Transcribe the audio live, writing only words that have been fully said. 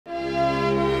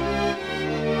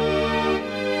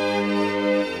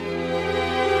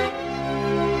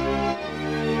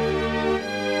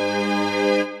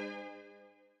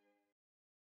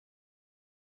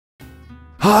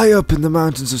High up in the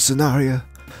mountains of Sonaria,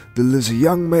 there lives a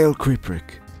young male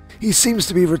Kriprik. He seems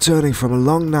to be returning from a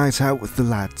long night out with the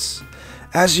lads.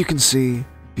 As you can see,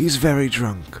 he's very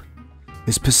drunk.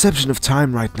 His perception of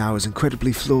time right now is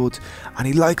incredibly flawed, and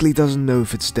he likely doesn't know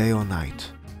if it's day or night.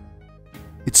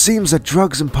 It seems that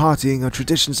drugs and partying are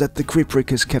traditions that the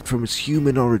Kriprik has kept from its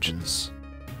human origins.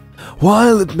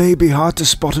 While it may be hard to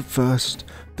spot at first,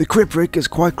 the Kriprik is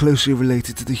quite closely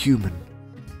related to the human.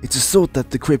 It is thought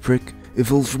that the Kriprik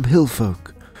evolved from hill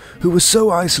folk, who were so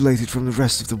isolated from the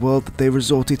rest of the world that they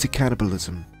resorted to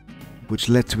cannibalism, which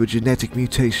led to a genetic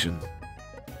mutation.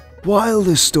 While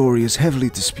this story is heavily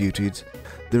disputed,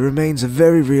 there remains a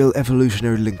very real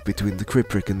evolutionary link between the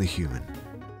Kriprik and the human.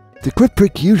 The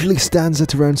Kriprik usually stands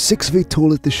at around 6 feet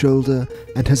tall at the shoulder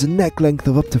and has a neck length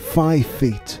of up to 5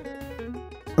 feet.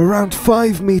 Around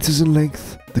 5 meters in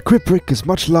length, the Kriprik is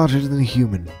much larger than a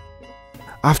human.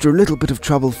 After a little bit of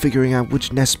trouble figuring out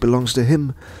which nest belongs to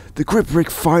him, the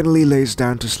Kriprik finally lays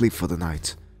down to sleep for the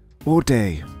night. Or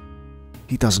day.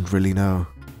 He doesn't really know.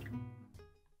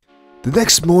 The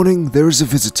next morning there is a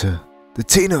visitor, the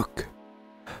Tinuk.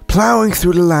 Ploughing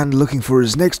through the land looking for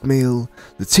his next meal,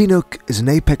 the Tinuk is an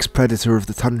apex predator of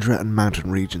the tundra and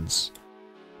mountain regions.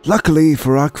 Luckily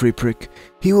for our Kriprik,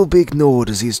 he will be ignored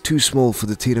as he is too small for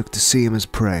the Tinuk to see him as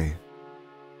prey.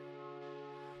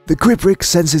 The Kriprik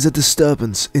senses a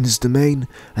disturbance in his domain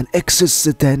and exits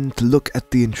the den to look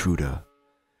at the intruder.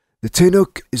 The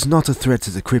Tinuk is not a threat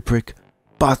to the Kriprik,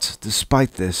 but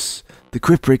despite this, the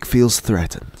Kriprik feels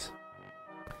threatened.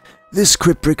 This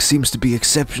Kriprik seems to be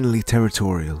exceptionally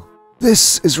territorial.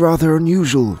 This is rather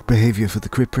unusual behavior for the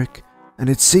Kriprik, and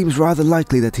it seems rather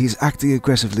likely that he is acting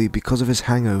aggressively because of his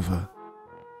hangover.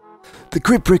 The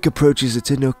Kriprik approaches the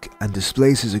Tinuk and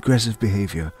displays his aggressive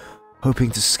behavior,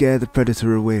 hoping to scare the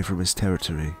predator away from his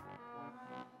territory.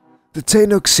 The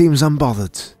Tinuk seems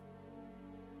unbothered.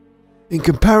 In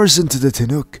comparison to the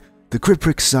Tinuk, the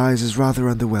Kriprik's size is rather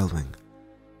underwhelming.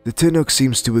 The Tinuk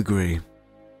seems to agree.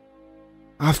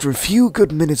 After a few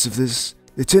good minutes of this,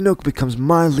 the Tinuk becomes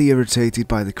mildly irritated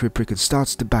by the Kriprik and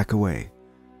starts to back away.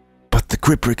 But the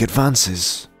Kriprik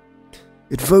advances.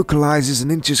 It vocalizes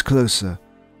and inches closer,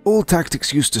 all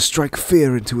tactics used to strike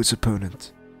fear into its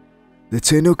opponent. The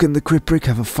Tinuk and the Kriprik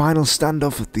have a final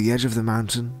standoff at the edge of the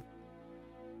mountain.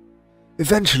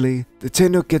 Eventually, the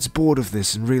Tinuk gets bored of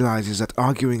this and realizes that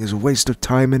arguing is a waste of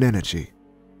time and energy.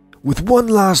 With one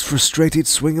last frustrated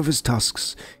swing of his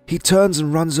tusks, he turns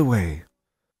and runs away.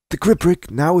 The Kriprik,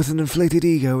 now with an inflated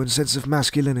ego and sense of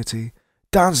masculinity,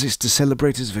 dances to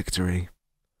celebrate his victory.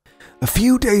 A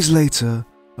few days later,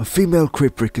 a female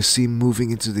Kriprik is seen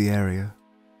moving into the area.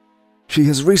 She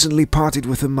has recently parted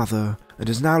with her mother and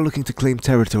is now looking to claim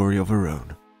territory of her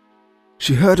own.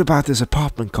 She heard about this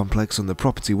apartment complex on the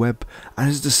property web and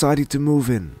has decided to move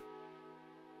in.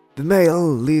 The male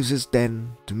leaves his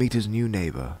den to meet his new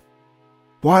neighbor.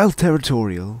 While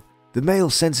territorial, the male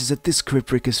senses that this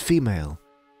Kriprik is female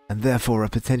and therefore a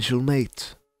potential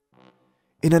mate.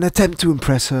 In an attempt to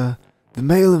impress her, the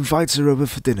male invites her over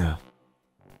for dinner.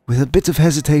 With a bit of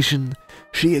hesitation,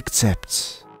 she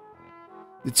accepts.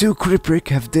 The two Kriprik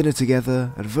have dinner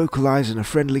together and vocalize in a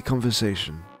friendly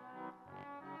conversation.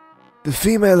 The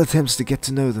female attempts to get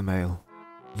to know the male.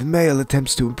 The male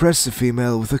attempts to impress the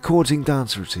female with a courting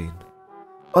dance routine.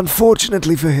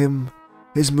 Unfortunately for him,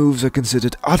 his moves are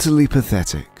considered utterly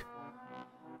pathetic.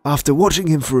 After watching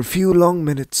him for a few long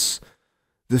minutes,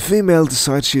 the female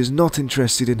decides she is not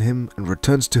interested in him and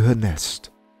returns to her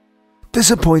nest.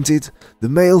 Disappointed, the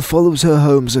male follows her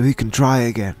home so he can try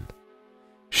again.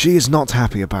 She is not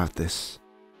happy about this.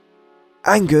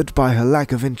 Angered by her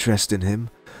lack of interest in him,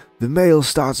 the male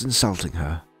starts insulting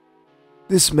her.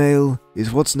 This male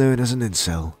is what's known as an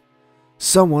incel,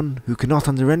 someone who cannot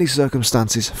under any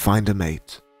circumstances find a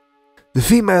mate. The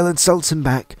female insults him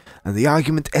back and the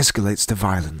argument escalates to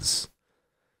violence.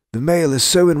 The male is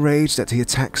so enraged that he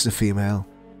attacks the female,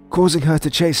 causing her to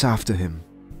chase after him.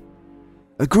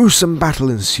 A gruesome battle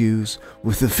ensues,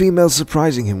 with the female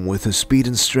surprising him with her speed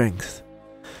and strength.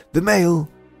 The male,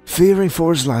 fearing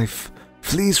for his life,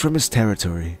 flees from his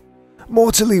territory.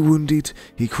 Mortally wounded,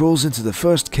 he crawls into the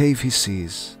first cave he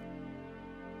sees.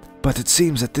 But it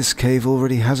seems that this cave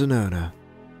already has an owner.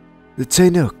 The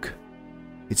Tinuk.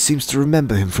 It seems to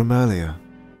remember him from earlier.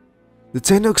 The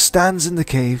Tinuk stands in the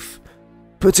cave,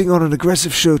 putting on an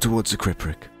aggressive show towards the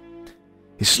Kriprik.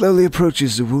 He slowly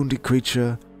approaches the wounded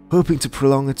creature, hoping to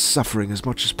prolong its suffering as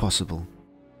much as possible.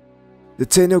 The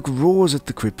Tinuk roars at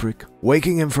the Kriprik,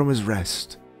 waking him from his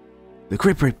rest. The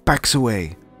Kriprik backs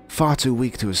away, far too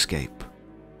weak to escape.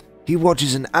 He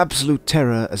watches in absolute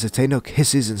terror as the Tinuk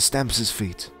hisses and stamps his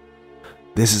feet.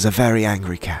 This is a very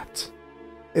angry cat.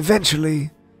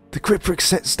 Eventually, the Kriprik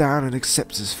sits down and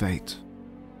accepts his fate.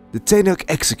 The Tenuk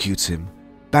executes him,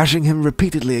 bashing him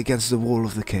repeatedly against the wall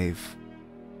of the cave.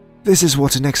 This is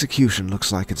what an execution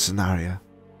looks like in Sonaria.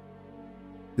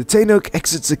 The Tenuk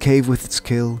exits the cave with its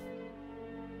kill,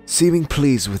 seeming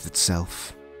pleased with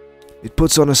itself. It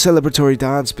puts on a celebratory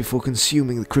dance before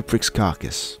consuming the Kriprik's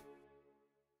carcass.